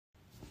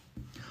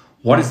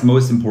What is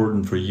most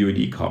important for you in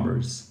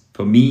e-commerce?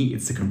 For me,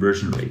 it's the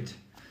conversion rate.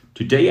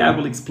 Today I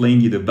will explain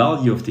to you the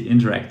value of the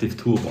interactive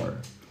toolbar.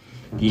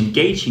 The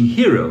engaging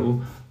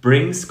hero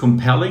brings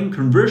compelling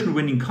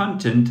conversion-winning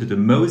content to the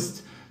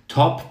most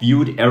top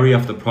viewed area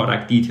of the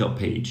product detail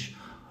page.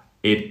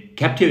 It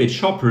captivates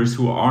shoppers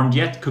who aren't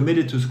yet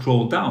committed to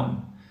scroll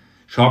down.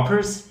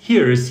 Shoppers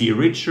here see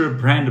richer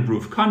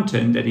brand-approved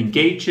content that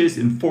engages,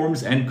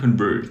 informs and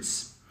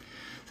converts.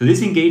 So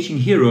this engaging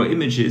hero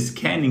images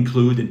can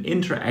include an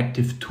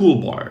interactive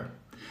toolbar.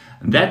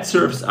 And that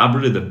serves up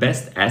really the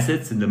best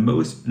assets in the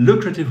most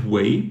lucrative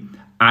way,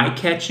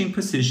 eye-catching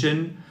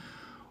position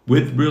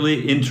with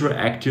really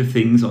interactive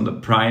things on the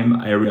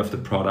prime area of the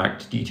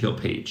product detail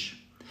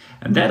page.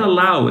 And that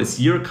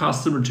allows your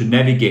customer to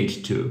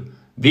navigate to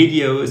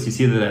videos, you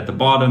see that at the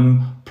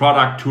bottom,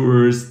 product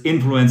tours,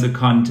 influencer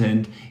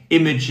content,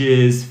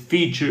 images,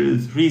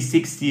 features,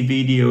 360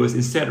 videos,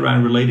 etc.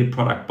 and related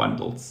product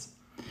bundles.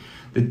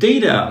 The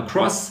data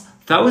across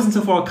thousands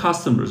of our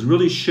customers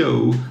really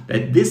show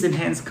that this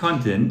enhanced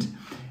content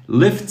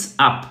lifts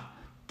up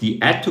the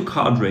add to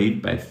cart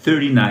rate by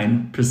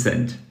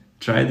 39%.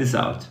 Try this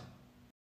out.